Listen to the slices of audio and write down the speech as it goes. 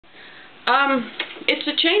It's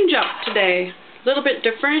a change up today. A little bit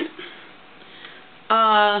different.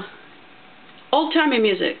 Old-timey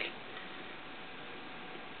music.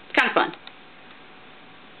 It's kind of fun.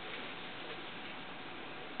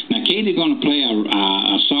 Now, Katie's going to play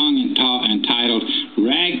a song entitled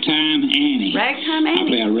Ragtime Annie. Ragtime Annie? I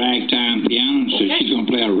play a ragtime piano, so okay. She's going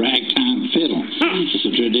to play a ragtime fiddle. It's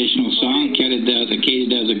a traditional song. Okay. Katie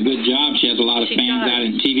does a good job. She has a lot of fans out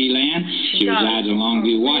in TV land. She resides in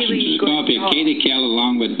Longview, Washington. Really So come up here, Katie Kell,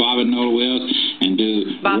 along with Bobby Noel Wills, and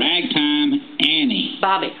do Ragtime Annie.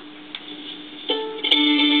 Bobby.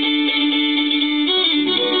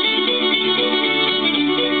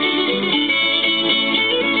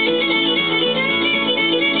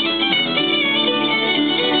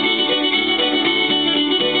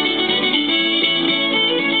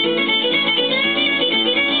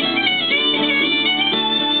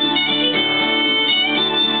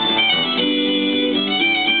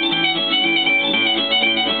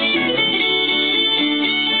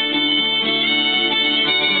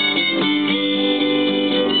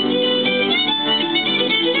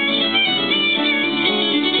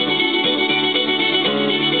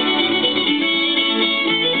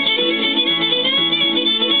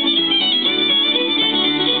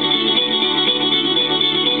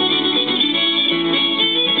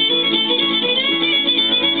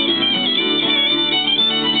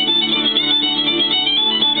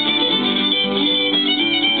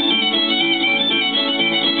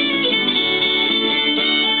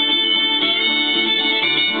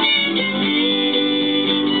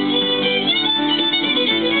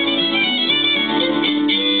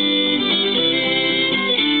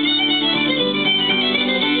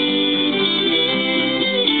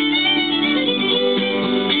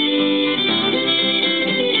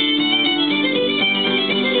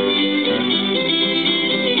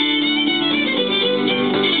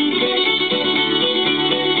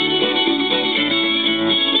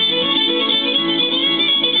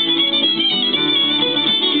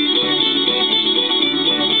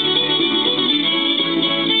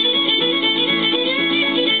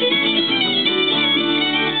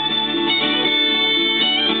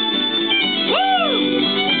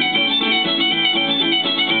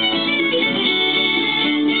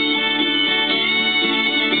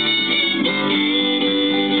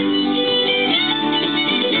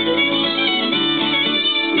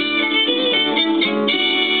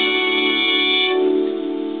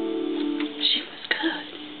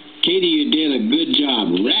 Katie, you did a good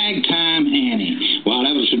job. Ragtime Annie. Wow,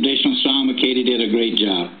 that was a traditional song, but Katie did a great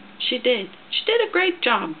job. She did. She did a great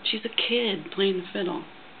job. She's a kid playing the fiddle.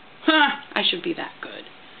 Huh, I should be that good.